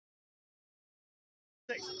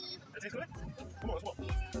Taste good? Come on, let's walk.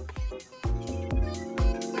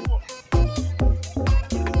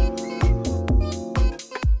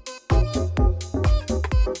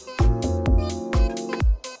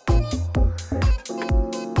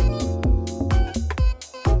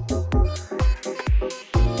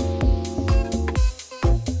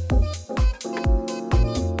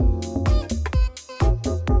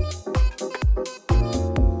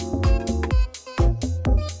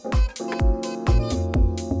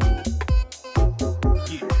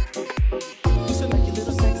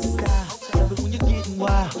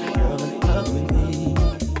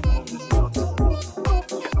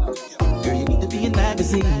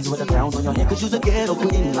 With the crowns on your head, cause you's a ghetto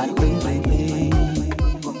queen, like bling, bling, bling.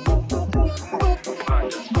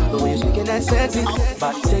 The way you're shaking that sexy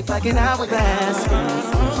body shake like an hourglass.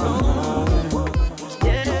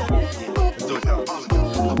 Yeah.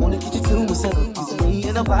 I wanna get you to myself, cause me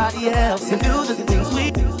and nobody else can do the things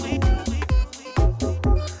we do.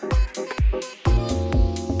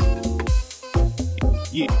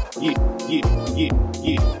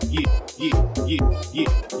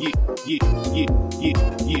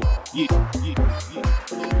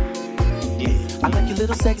 I like your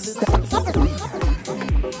little sexy style.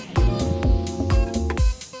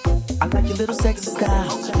 I like your little sexy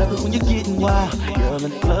style. Love it when you're getting wild, girl,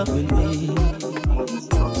 in love with me.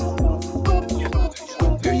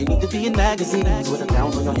 Girl, you need to be in magazines with a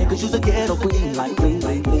crown on your head, cause you're a ghetto queen, like bling,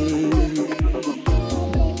 bling, bling.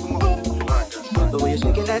 The way you're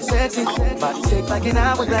shaking that sexy body shake like an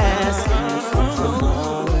hourglass.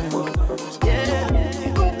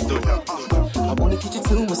 I wanna get you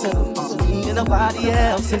to myself, cause me and nobody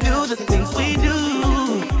else, and do the things we do.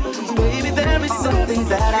 Baby, there is something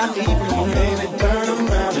that I need from you. Baby, turn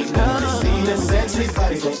around and see that sexy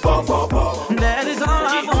body go ball, ball, ball. That is all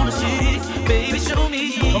I wanna see. Baby, show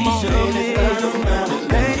me. Come on, baby, turn around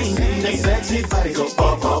and see that sexy body go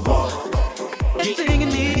ball, ball, ball. It's singing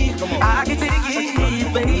me, I can take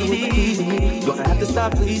it, baby. Gonna have to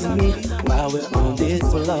stop pleasing me while we're on this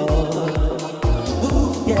floor.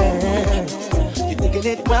 Ooh, yeah. You're taking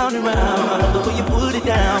it round and round. I love the way you put it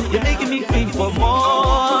down. You're making me dream for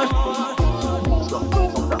more.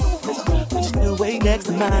 Put your still way next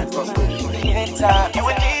to mine. Anytime you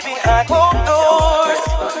and me behind closed doors.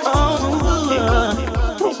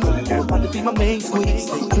 You're about to be my main squeeze.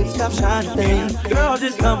 Stop shining thing. Girl,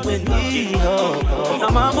 just come with me. Now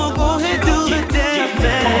mama, go ahead, do the damn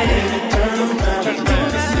thing. Turn around and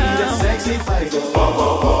see that sexy body go ball,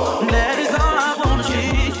 ball, ball. That is all I wanna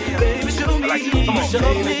see. Baby, show me,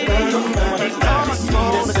 show me. Turn around and see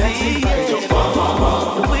that sexy body go ball, ball,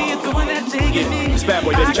 ball. The way you're doing that thing in me. It's bad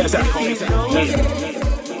boy, check this out.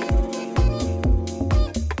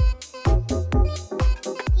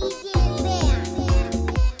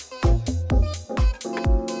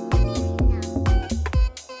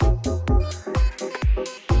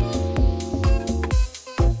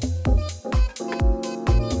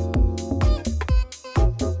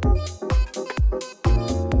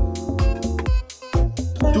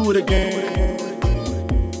 Do it again.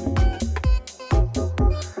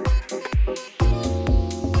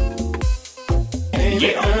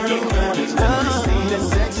 Yeah. Turn around and see that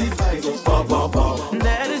sexy body go ball, ball, ball.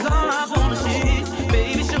 That is all I wanna see.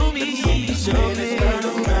 Baby, show me, show me. Turn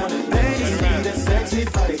around and see that sexy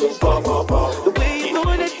body go ball, ball, ball. The way you're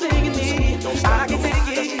doing that thing in me, I can take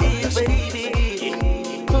it, baby.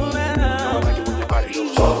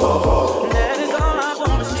 That is all I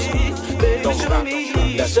wanna see. Baby, show me,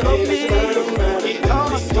 show me. All I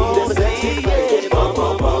wanna see.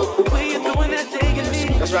 The way you're doing that thing in me,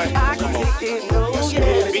 That's right. I can take it, no,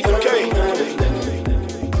 yeah. B2K.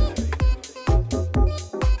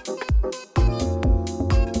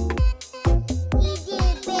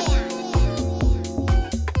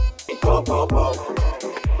 Ball, ball, ball.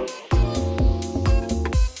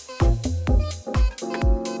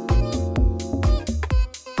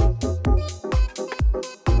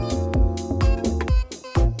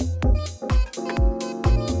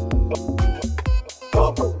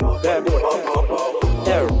 Bad boy.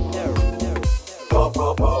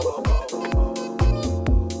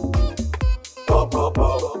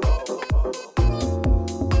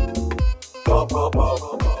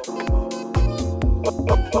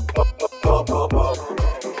 Ball,